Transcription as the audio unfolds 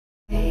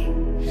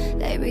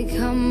they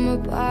become a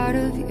part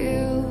of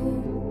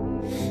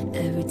you.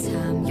 Every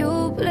time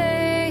you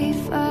play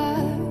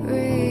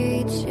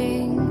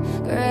far-reaching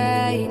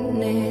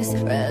greatness,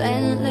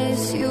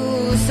 relentless,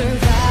 you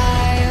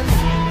survive.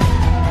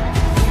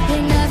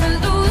 They never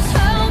lose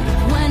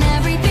hope when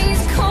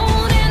everything's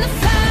cold and the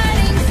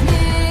fighting's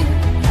near.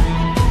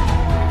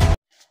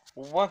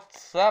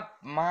 What's up,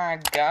 my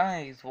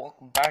guys?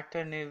 Welcome back to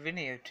a new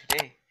video.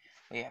 Today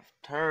we have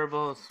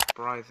Turbo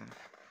Spryzen.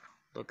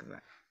 Look at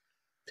that.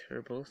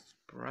 Turbo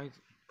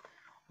Spryzen.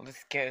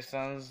 Let's get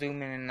some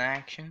zoom in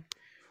action.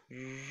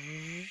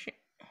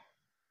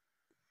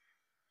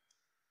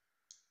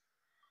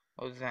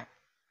 What was that?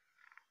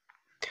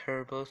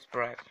 Turbo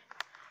Spryzen.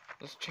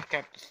 Let's check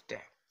out the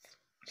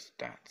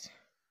stats.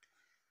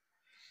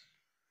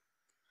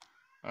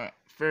 Alright,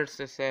 first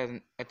it says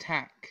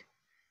attack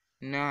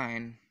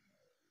 9,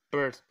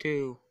 burst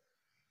 2,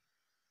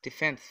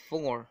 defense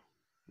 4,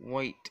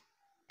 weight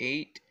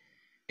 8,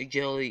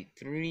 agility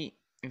 3,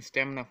 and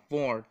stamina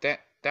 4.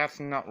 That's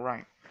not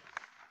right.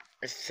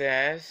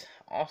 It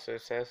also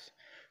says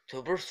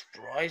Turbo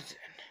Spryzen.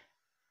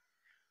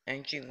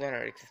 Energy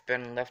linear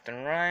expand left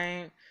and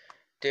right.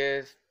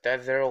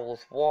 That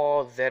zero's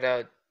wall,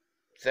 Zeta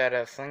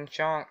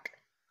slingshot.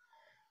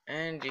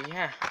 And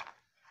yeah.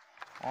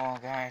 Oh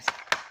guys,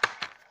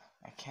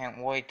 I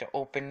can't wait to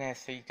open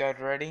this. Are you guys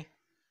ready?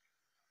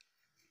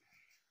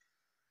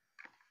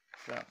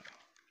 So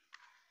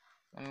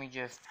let me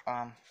just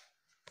I'm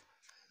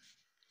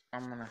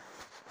gonna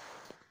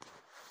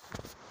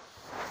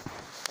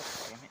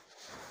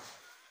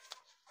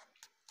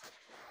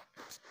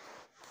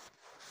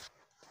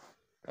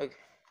okay,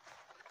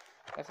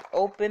 let's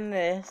open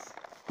this.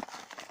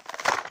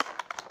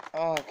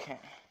 Okay,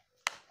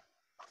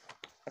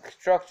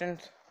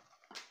 instructions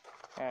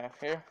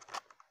here.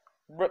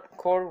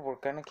 Ripcord we're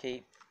gonna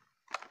keep.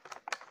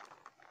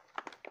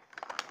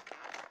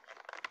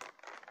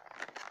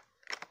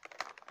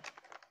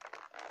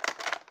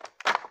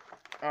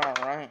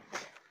 Alright.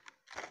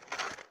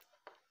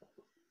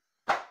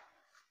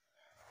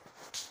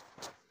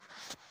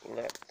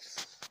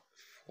 Let's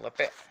flip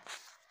it.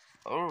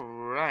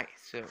 Alright,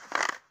 so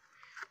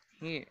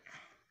here.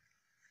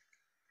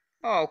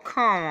 Oh,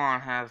 come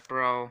on,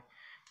 Hasbro.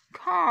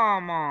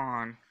 Come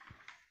on.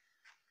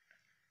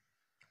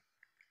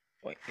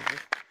 Wait, is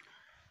this?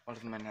 What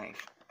is my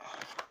knife?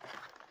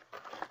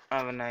 I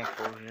have a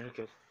knife over here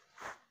because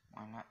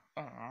why not?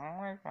 Oh,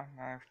 where's my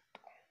knife?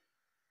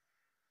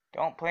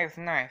 Don't play with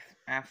knife.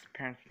 Ask the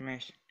parents'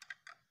 permission.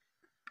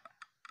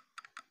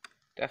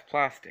 That's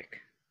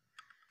plastic.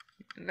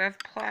 That's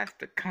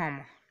plastic. Come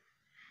on.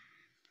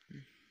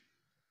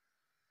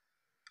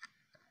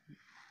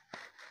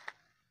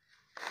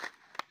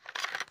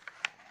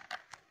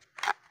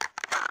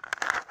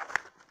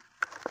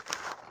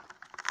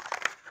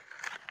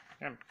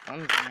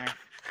 Knife.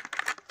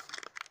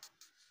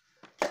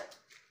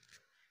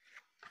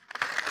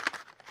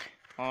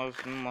 I'll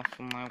just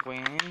muscle my way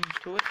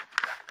into it.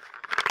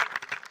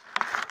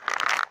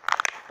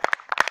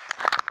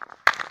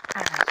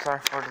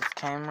 Sorry for this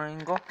camera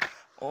angle.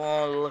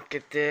 Oh, look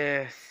at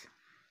this.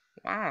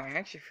 Wow, it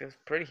actually feels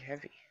pretty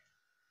heavy.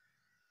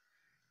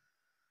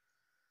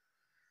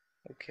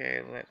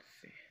 Okay, let's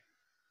see.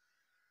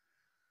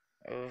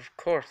 Of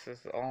course, this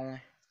is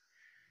only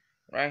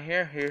right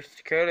here. Here's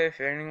the code if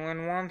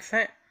anyone wants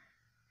it.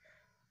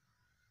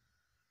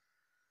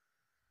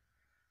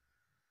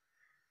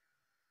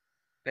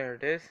 There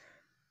it is.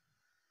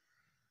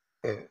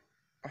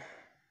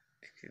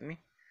 Excuse me.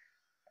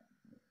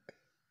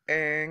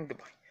 And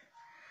goodbye.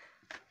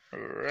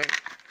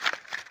 Alright.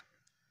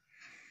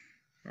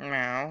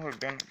 Now we're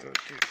gonna go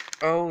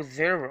to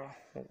 0.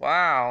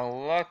 Wow,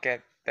 look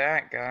at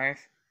that, guys.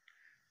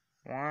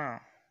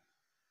 Wow.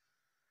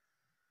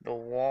 The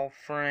wall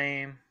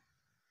frame.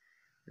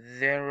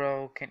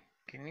 0. Can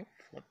you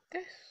flip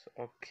this?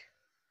 Okay.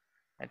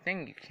 I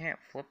think you can't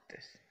flip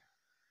this.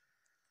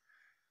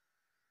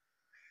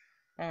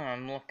 Oh,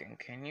 I'm looking.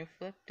 Can you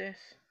flip this?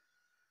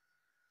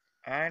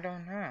 I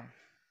don't know.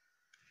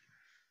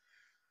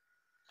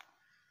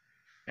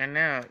 And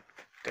now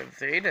the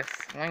Zeta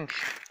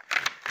slingshot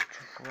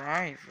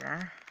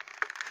driver.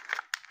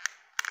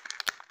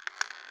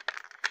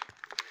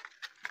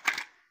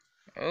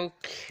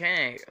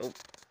 Okay. Oh,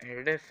 here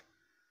it is.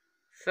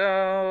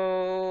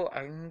 So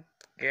I'm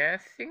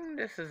guessing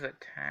this is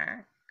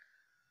attack.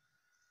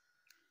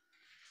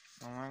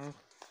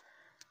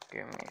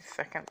 Give me a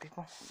second,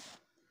 people.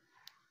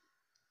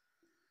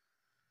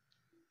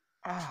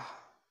 Ah,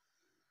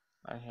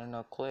 I hear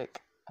no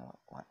click. Oh,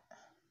 what?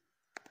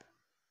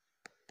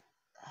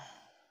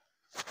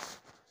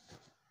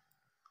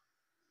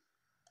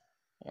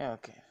 Yeah,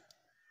 okay.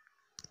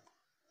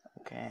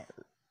 Okay.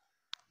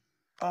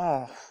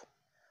 Oh.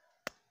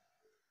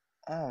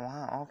 Oh,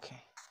 wow,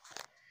 okay.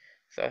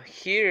 So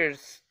here's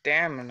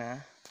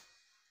stamina.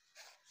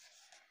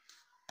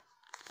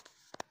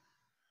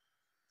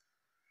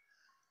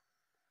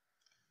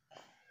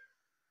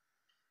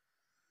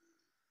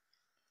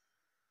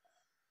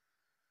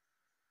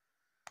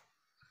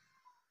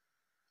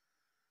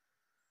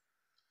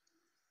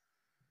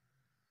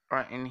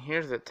 Right, and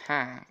here's the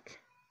tank.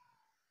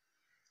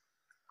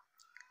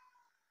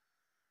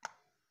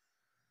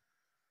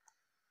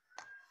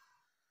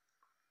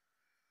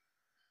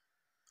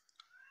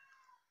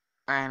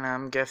 And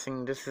I'm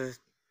guessing this is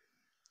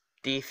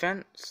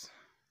defense.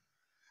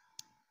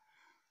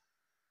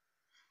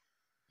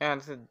 Yeah,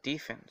 this is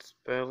defense,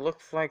 but it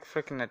looks like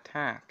freaking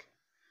attack.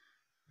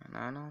 And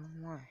I don't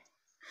know why.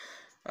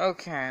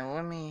 Okay,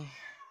 let me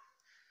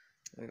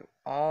do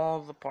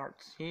all the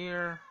parts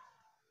here.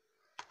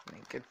 Let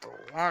me get the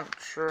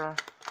launcher.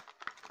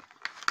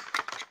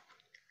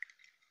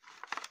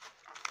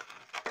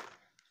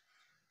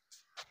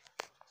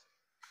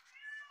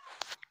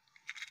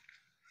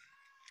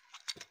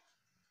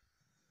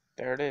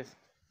 There it is.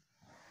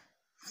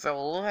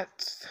 So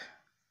let's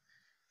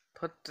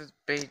put this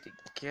baby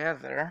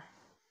together.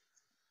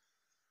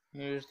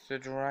 Here's the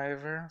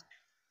driver.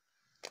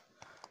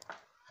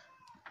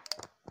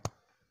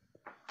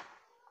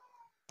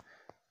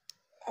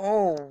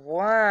 Oh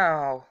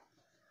wow,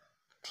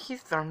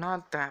 these are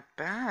not that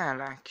bad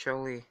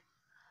actually.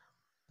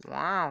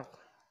 Wow.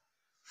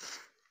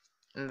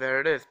 And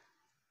there it is.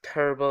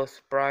 Turbo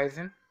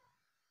Spryzen.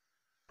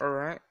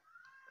 Alright.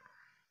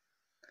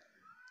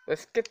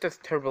 Let's get this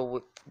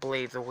turbo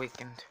blades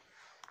awakened.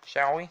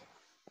 Shall we?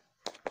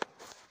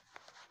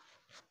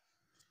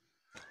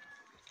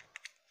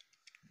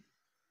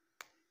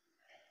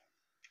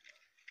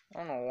 I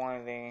don't know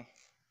why they...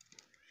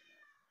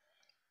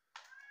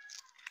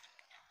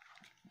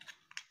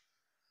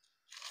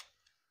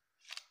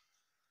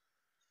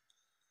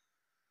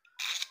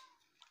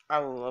 I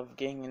love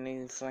getting a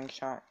new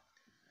slingshot.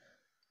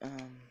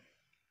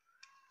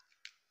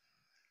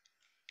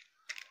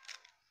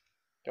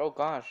 Oh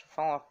gosh, it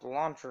fell off the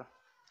launcher.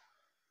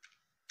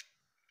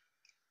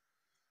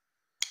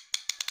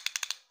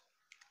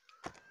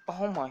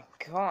 Oh my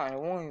god, it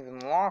won't even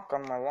lock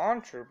on my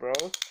launcher, bro.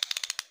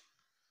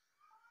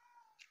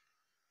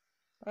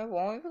 It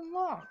won't even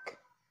lock.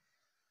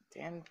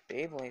 Damn,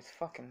 Beyblade's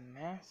fucking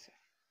massive.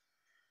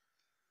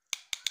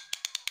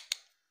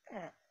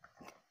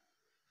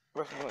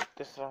 Let's put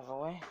this out of the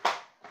way.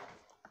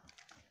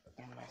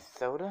 And my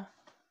soda.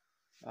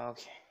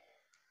 Okay.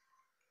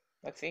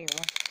 Let's see, it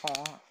wants to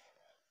fall off.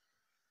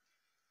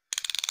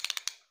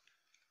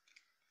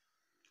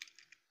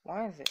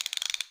 Why is it?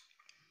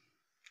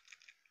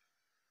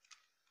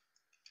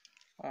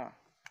 Oh.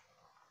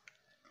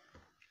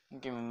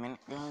 Give me a minute,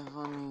 guys.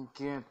 Let me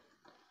get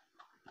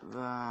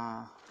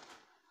the...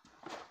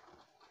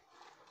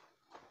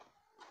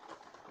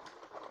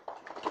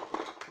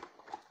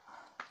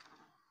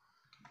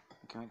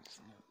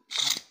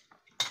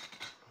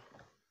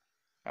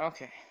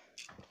 Okay.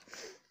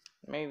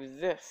 Maybe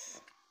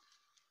this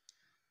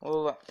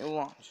will let me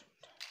launch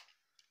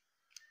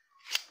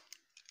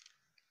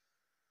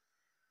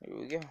it. Here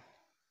we go.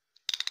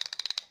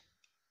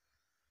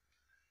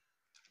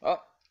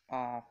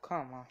 Oh,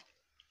 come on.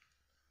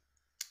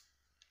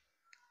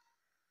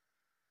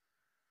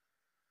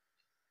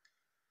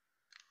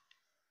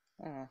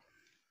 Oh.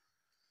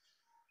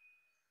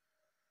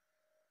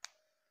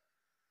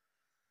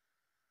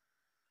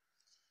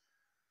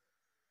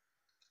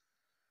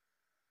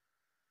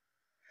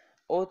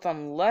 Oh, it's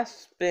on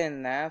less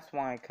spin, that's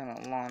why I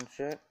couldn't launch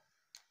it.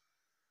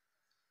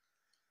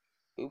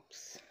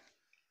 Oops.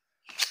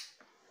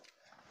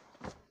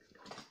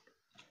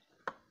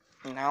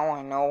 Now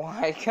I know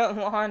why I couldn't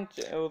launch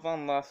it. It was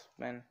on less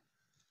spin.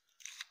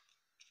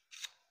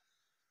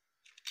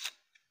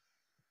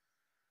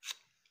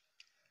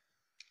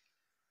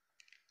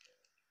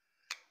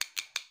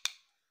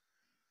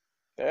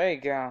 There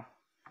you go.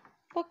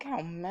 Look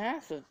how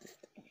massive this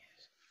thing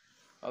is.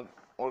 Okay,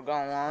 we're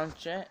gonna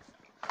launch it.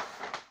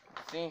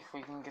 See if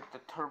we can get the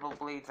turbo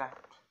blades out.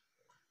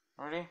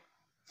 Ready?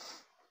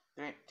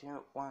 3, 2,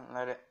 1,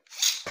 let it.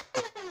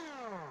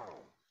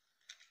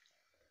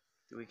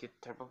 Do we get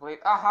turbo blade?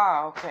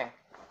 Aha, okay.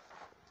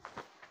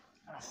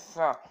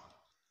 So.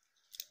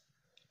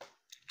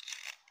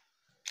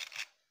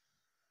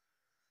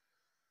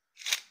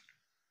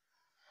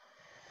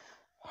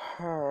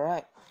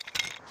 Alright.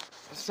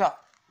 So,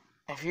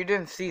 if you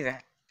didn't see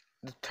that,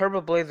 the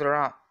turbo blades are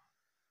out.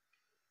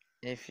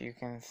 If you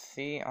can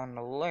see on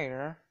the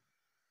layer,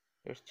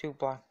 there's 2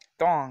 black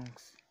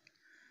dongs.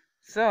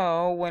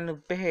 So, when the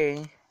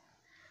bay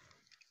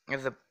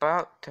is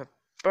about to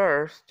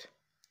burst,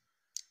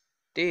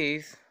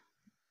 these,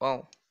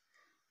 will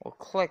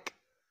click.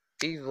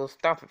 These will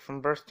stop it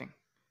from bursting.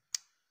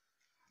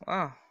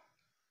 Wow.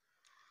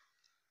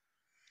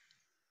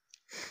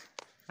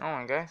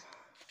 Alright, guys.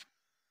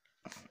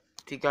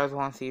 If you guys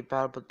want to see a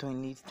battle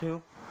between these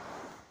two,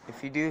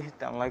 if you do, hit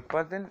that like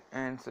button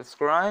and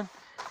subscribe.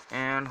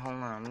 And hold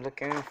on, I'm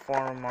looking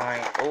for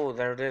my... Oh,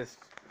 there it is.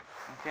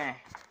 Okay.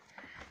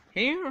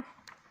 Here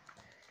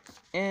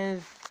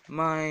is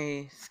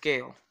my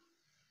scale.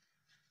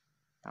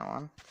 That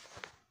one.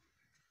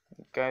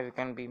 You guys are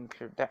gonna be in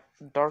pure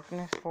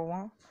darkness for a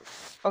while.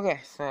 Okay,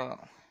 so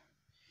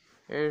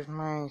here's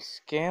my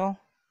scale.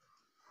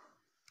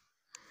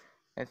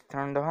 It's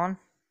turned on.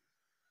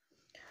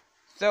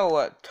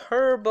 So,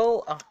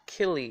 Turbo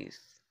Achilles.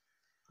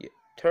 Yeah,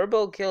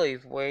 Turbo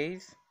Achilles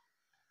weighs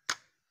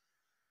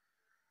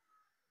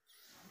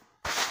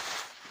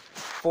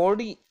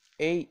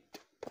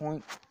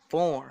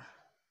 48.4.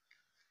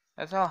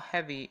 That's how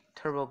heavy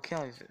Turbo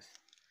Achilles is.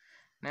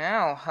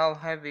 Now, how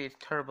heavy is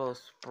Turbo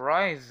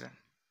Spryzen?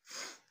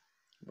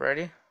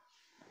 Ready?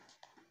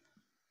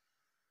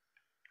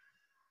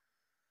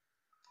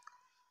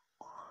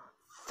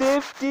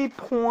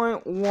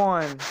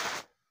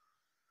 50.1.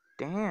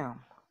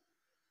 Damn.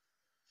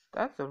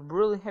 That's a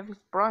really heavy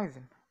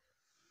Spryzen.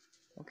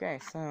 Okay,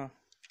 so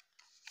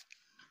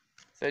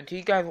do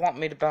you guys want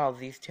me to battle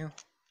these two?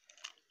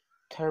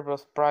 Turbo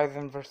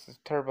Spryzen versus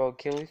Turbo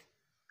Achilles?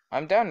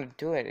 I'm down to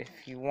do it.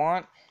 If you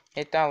want,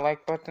 hit that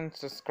like button,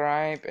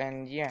 subscribe,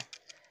 and yeah.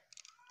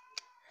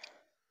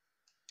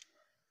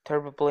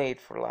 Turbo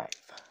Blade for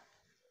life.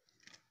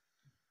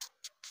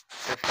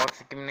 This is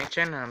Foxy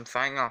Communication, and I'm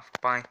signing off.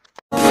 Bye.